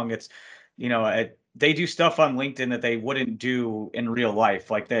it wrong. It's, they do stuff on LinkedIn that they wouldn't do in real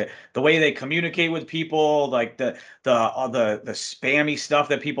life, like the way they communicate with people, like the spammy stuff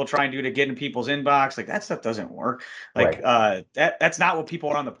that people try and do to get in people's inbox. Like that stuff doesn't work. Like Right, that's not what people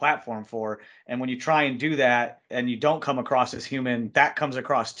are on the platform for. And when you try and do that and you don't come across as human, that comes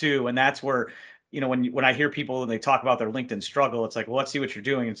across too. And that's where when I hear people and they talk about their LinkedIn struggle, it's like, well, let's see what you're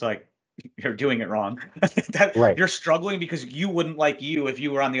doing. It's like you're doing it wrong. That right. you're struggling because you wouldn't like you if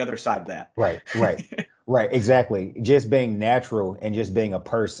you were on the other side of that. Right, right, right. Exactly. Just being natural and just being a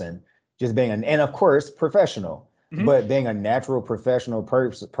person, just being and of course professional, Mhm. but being a natural professional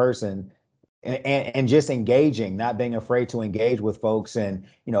person and just engaging, not being afraid to engage with folks and,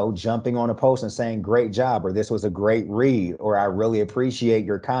 jumping on a post and saying, great job, or this was a great read, or I really appreciate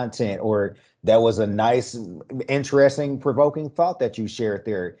your content, or that was a nice, interesting, provoking thought that you shared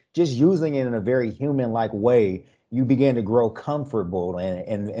there. Just using it in a very human-like way, you begin to grow comfortable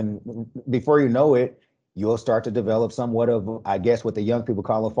and before you know it, you'll start to develop somewhat of, I guess, what the young people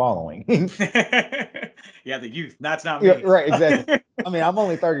call a following. Yeah, the youth. That's not Yeah, me. right, exactly. I mean, I'm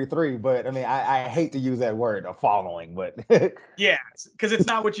only 33, but I mean, I hate to use that word, a following, but Yeah, because it's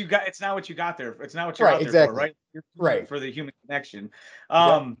not what you got. It's not what you got there. It's not what you're right, out there for, exactly. right? You're doing it Right. for the human connection. Yep.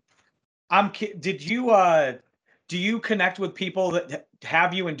 Um, did you do you connect with people that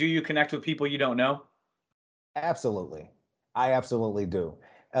have you, and do you connect with people you don't know? Absolutely. I absolutely do.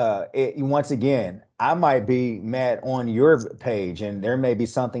 Once again, I might be mad on your page and there may be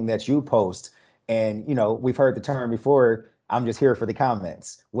something that you post. And, we've heard the term before, I'm just here for the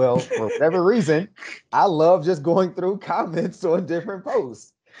comments. Well, for whatever reason, I love just going through comments on different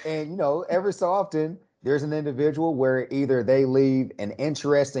posts. And, every so often, there's an individual where either they leave an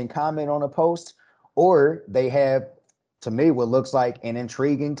interesting comment on a post or they have, to me, what looks like an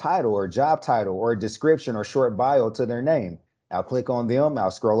intriguing title or job title or description or short bio to their name. I'll click on them,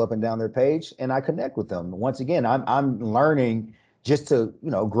 I'll scroll up and down their page, and I connect with them. Once again, I'm learning just to,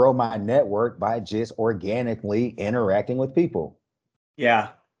 grow my network by just organically interacting with people. Yeah,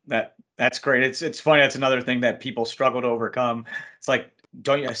 that's great. It's funny. That's another thing that people struggle to overcome. It's like,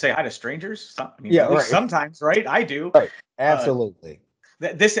 don't you say hi to strangers? I mean, Yeah, at least right. sometimes, right? I do. Right. Uh, Absolutely.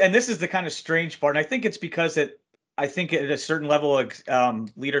 this is the kind of strange part, and I think it's because I think at a certain level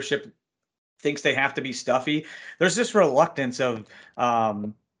of leadership thinks they have to be stuffy. There's this reluctance of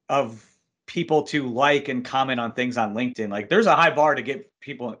people to like and comment on things on LinkedIn. Like there's a high bar to get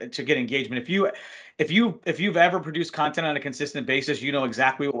people to get engagement. If you've ever produced content on a consistent basis, you know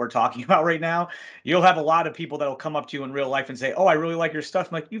exactly what we're talking about right now. You'll have a lot of people that'll come up to you in real life and say, "Oh, I really like your stuff."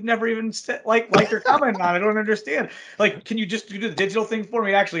 I'm like, "You've never even liked or commented on it. I don't understand. Like, can you just do the digital thing for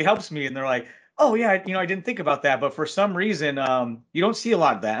me? It actually helps me." And they're like, "Oh yeah, I didn't think about that." But for some reason, you don't see a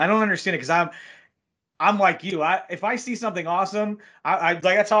lot of that. I don't understand it because I'm like you. If I see something awesome, I like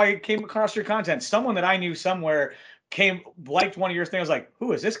that's how I came across your content. Someone that I knew somewhere came liked one of your things. I was like,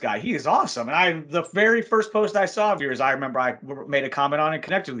 who is this guy? He is awesome. And the very first post I saw of yours, I remember I made a comment on and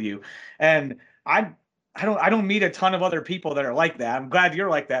connected with you. And I don't meet a ton of other people that are like that. I'm glad you're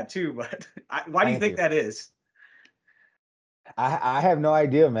like that too. But why do you Thank think you. that is? I have no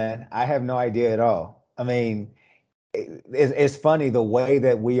idea, man. I have no idea at all. I mean, it's funny the way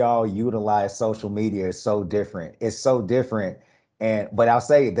that we all utilize social media is so different. It's so different. And but I'll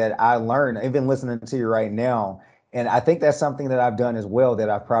say that I learned, even listening to you right now, and I think that's something that I've done as well that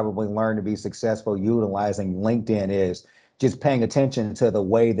I've probably learned to be successful utilizing LinkedIn is just paying attention to the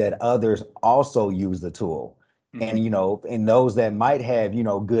way that others also use the tool. And Mhm. and those that might have,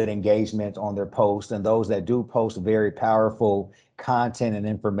 good engagement on their posts and those that do post very powerful content and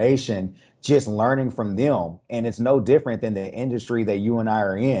information, just learning from them. And it's no different than the industry that you and I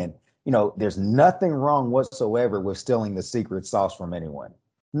are in. There's nothing wrong whatsoever with stealing the secret sauce from anyone.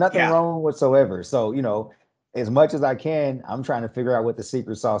 Nothing Yeah. wrong whatsoever. So, as much as I can, I'm trying to figure out what the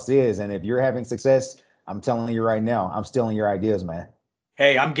secret sauce is. And if you're having success, I'm telling you right now, I'm stealing your ideas, man.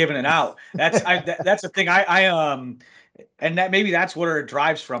 Hey, I'm giving it out. That's the thing. And that maybe that's where it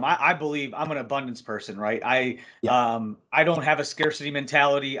drives from. I believe I'm an abundance person, right? Yeah. I don't have a scarcity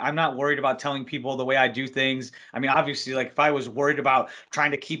mentality. I'm not worried about telling people the way I do things. I mean, obviously, like if I was worried about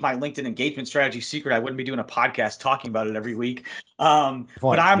trying to keep my LinkedIn engagement strategy secret, I wouldn't be doing a podcast talking about it every week. Good But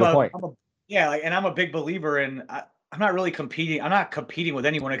point. Good point. yeah, like, and I'm a big believer in. I'm not really competing. I'm not competing with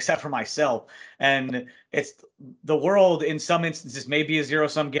anyone except for myself. And it's the world in some instances may be a zero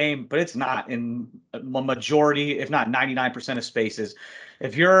sum game, but it's not in a majority, if not 99% of spaces.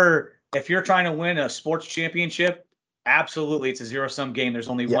 If you're trying to win a sports championship, absolutely it's a zero sum game. There's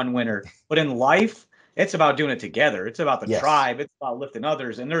only Yeah. one winner. But in life, it's about doing it together. It's about the Yes. tribe. It's about lifting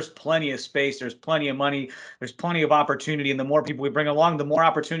others. And there's plenty of space. There's plenty of money. There's plenty of opportunity. And the more people we bring along, the more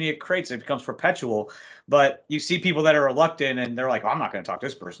opportunity it creates. It becomes perpetual. But you see people that are reluctant and they're like, oh, I'm not going to talk to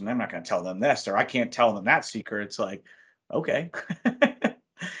this person. I'm not going to tell them this, or I can't tell them that secret. It's like, okay.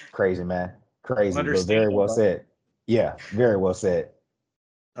 Crazy, man. Crazy, but very Understandable, well but said. Yeah. Very well said.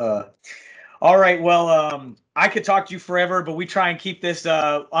 uh all right. Well, I could talk to you forever, but we try and keep this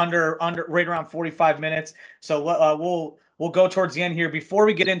under right around 45 minutes. So we'll go towards the end here. Before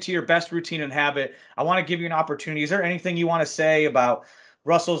we get into your best routine and habit, I want to give you an opportunity. Is there anything you want to say about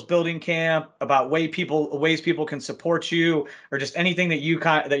Russell's building camp, about ways people can support you, or just anything that you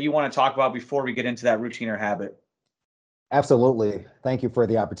want to talk about before we get into that routine or habit? Absolutely. Thank you for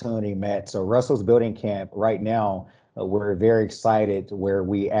the opportunity, Matt. So Russell's Building Camp right now, we're very excited where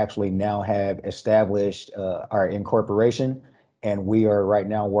we actually now have established our incorporation, and we are right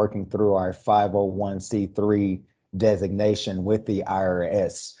now working through our 501c3 designation with the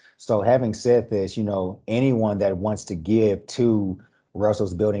IRS. So having said this, anyone that wants to give to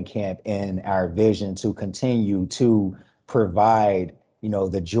Russell's Building Camp and our vision to continue to provide,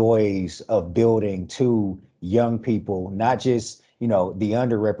 the joys of building to young people, not just, the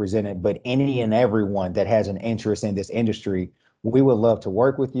underrepresented, but any and everyone that has an interest in this industry. We would love to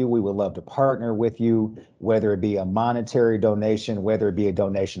work with you. We would love to partner with you, whether it be a monetary donation, whether it be a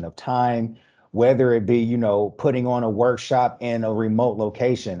donation of time, whether it be, putting on a workshop in a remote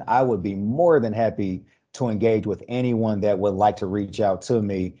location. I would be more than happy to engage with anyone that would like to reach out to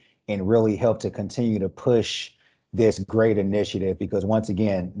me and really help to continue to push this great initiative, because once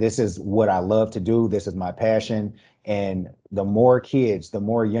again, this is what I love to do. This is my passion. And the more kids, the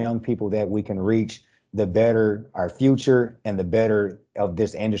more young people that we can reach, the better our future and the better of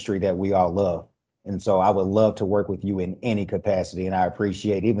this industry that we all love. And so I would love to work with you in any capacity. And I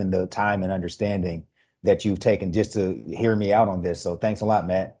appreciate even the time and understanding that you've taken just to hear me out on this. So thanks a lot,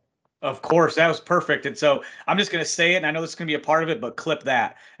 Matt. Of course, that was perfect. And so I'm just going to say it, and I know this is going to be a part of it, but clip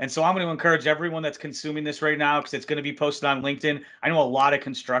that. And so I'm going to encourage everyone that's consuming this right now, because it's going to be posted on LinkedIn. I know a lot of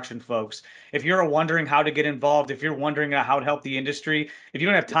construction folks. If you're wondering how to get involved, if you're wondering how to help the industry, if you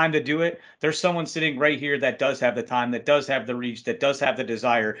don't have time to do it, there's someone sitting right here that does have the time, that does have the reach, that does have the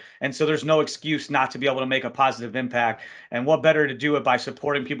desire. And so there's no excuse not to be able to make a positive impact. And what better to do it by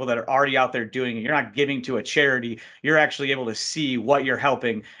supporting people that are already out there doing it? You're not giving to a charity. You're actually able to see what you're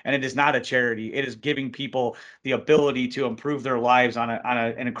helping, and it is not a charity. It is giving people the ability to improve their lives on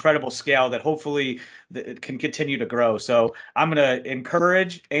an incredible scale that hopefully can continue to grow. So I'm going to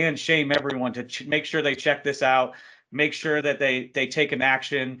encourage and shame everyone to make sure they check this out, make sure that they take an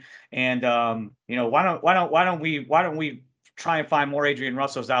action. And why don't we try and find more Adrian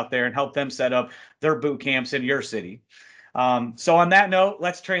Russells out there and help them set up their boot camps in your city. So on that note,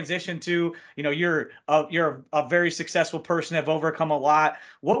 let's transition to, you're a very successful person, have overcome a lot.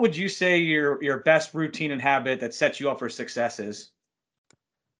 What would you say your best routine and habit that sets you up for success is?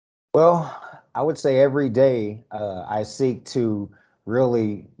 Well, I would say every day I seek to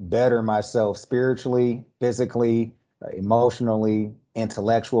really better myself spiritually, physically, emotionally,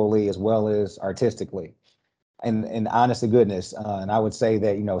 intellectually, as well as artistically. And honest to goodness, and I would say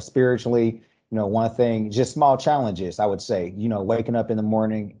that, spiritually, one thing, just small challenges, I would say, waking up in the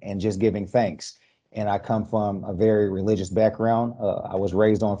morning and just giving thanks. And I come from a very religious background. I was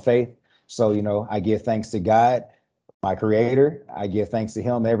raised on faith. So, I give thanks to God, my creator. I give thanks to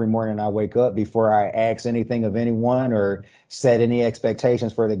him every morning I wake up before I ask anything of anyone or set any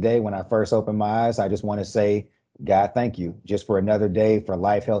expectations for the day. When I first open my eyes, I just want to say, God, thank you just for another day, for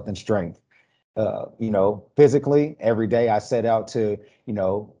life, health, and strength. Physically, every day I set out to,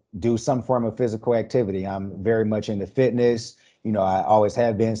 do some form of physical activity. I'm very much into fitness. I always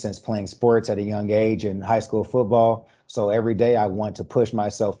have been since playing sports at a young age in high school football. So every day I want to push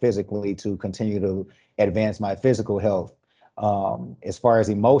myself physically to continue to advance my physical health. As far as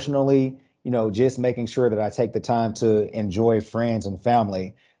emotionally, just making sure that I take the time to enjoy friends and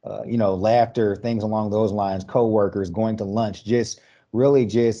family, laughter, things along those lines, coworkers, going to lunch, just really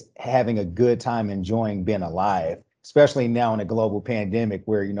just having a good time enjoying being alive, especially now in a global pandemic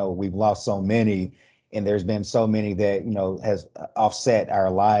where, we've lost so many and there's been so many that, has offset our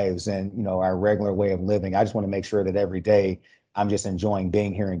lives and, our regular way of living. I just want to make sure that every day I'm just enjoying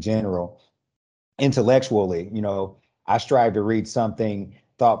being here in general. Intellectually, I strive to read something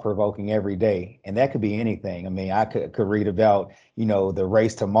thought provoking every day, and that could be anything. I mean, I could read about, the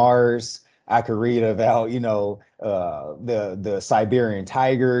race to Mars. I could read about, the Siberian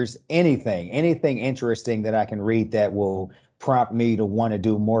tigers, anything interesting that I can read that will prompt me to want to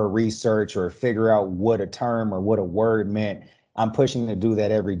do more research or figure out what a term or what a word meant. I'm pushing to do that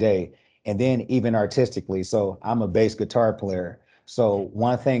every day. And then even artistically. So I'm a bass guitar player. So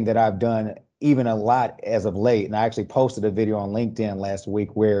one thing that I've done even a lot as of late, and I actually posted a video on LinkedIn last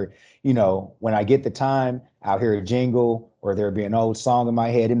week where, when I get the time, I'll hear a jingle or there'll be an old song in my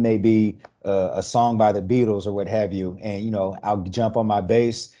head. It may be a song by the Beatles or what have you. And, I'll jump on my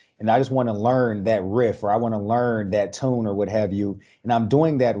bass and I just want to learn that riff or I want to learn that tune or what have you. And I'm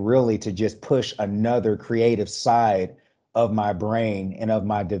doing that really to just push another creative side of my brain and of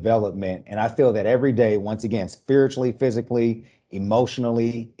my development. And I feel that every day, once again, spiritually, physically,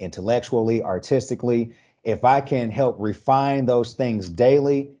 emotionally, intellectually, artistically, if I can help refine those things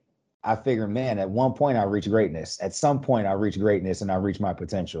daily, I figure, man, at one point I reach greatness. At some point I reach greatness and I reach my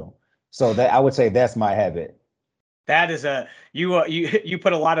potential. So that I would say that's my habit. That is you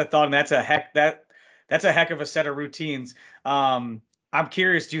put a lot of thought, and that's a heck of a set of routines. I'm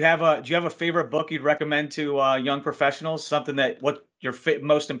curious, do you have a favorite book you'd recommend to young professionals? Something that what your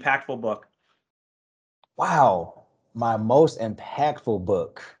most impactful book? Wow, my most impactful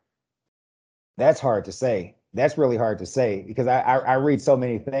book. That's hard to say. That's really hard to say because I read so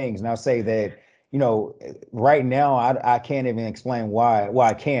many things, and I'll say that right now I can't even explain why. Well,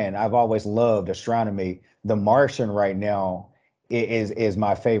 I can. I've always loved astronomy. The Martian right now is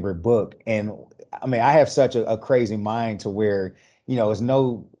my favorite book, and I mean I have such a crazy mind to where it's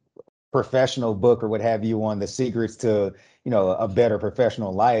no professional book or what have you on the secrets to a better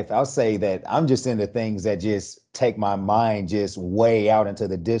professional life. I'll say that I'm just into things that just take my mind just way out into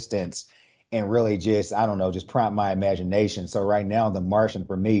the distance and really just I don't know just prompt my imagination. So right now The Martian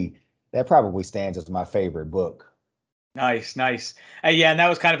for me, that probably stands as my favorite book. Nice, nice. Yeah, and that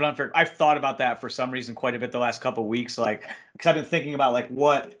was kind of an unfair. I've thought about that for some reason quite a bit the last couple of weeks, like because I've been thinking about like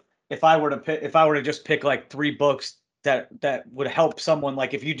what if I were to just pick like three books that would help someone.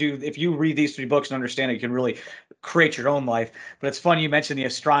 Like if you read these 3 books and understand it, you can really create your own life. But it's funny you mentioned the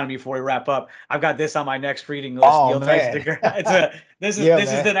astronomy before we wrap up. I've got this on my next reading list. Oh Neil Tyson man. deGrasse. Yeah, This is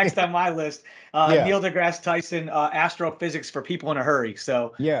man. the next on my list. Yeah. Neil deGrasse Tyson, Astrophysics for People in a Hurry.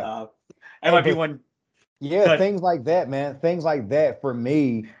 So Yeah. that Hey, might be but one. yeah, Good. things like that, man. Things like that for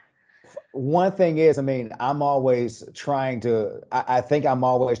me. One thing is, I mean, I'm always trying to, I think I'm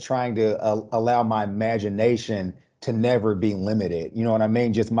always trying to allow my imagination to never be limited. You know what I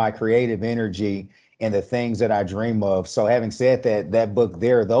mean? Just my creative energy and the things that I dream of. So having said that, that book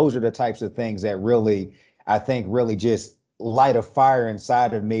there, those are the types of things that really, I think really just light a fire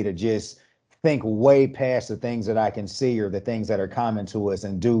inside of me to just think way past the things that I can see or the things that are common to us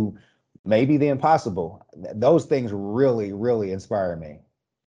and do maybe the impossible. Those things really, really inspire me.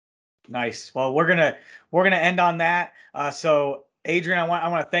 Nice. Well, we're gonna end on that. So Adrian, I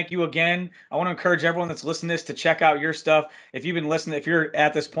want to thank you again. I want to encourage everyone that's listening to this to check out your stuff. If you've been listening, if you're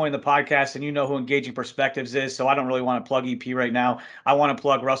at this point in the podcast and you know who Engaging Perspectives is, so I don't really want to plug EP right now. I want to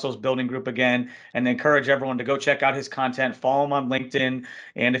plug Russell's Building Group again and encourage everyone to go check out his content, follow him on LinkedIn,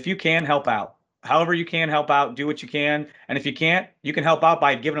 and if you can help out. However you can help out, do what you can. And if you can't, you can help out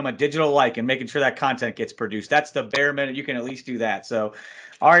by giving them a digital like and making sure that content gets produced. That's the bare minimum. You can at least do that. So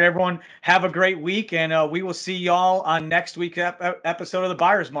all right, everyone, have a great week, and we will see y'all on next week's episode of the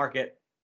Buyer's Market.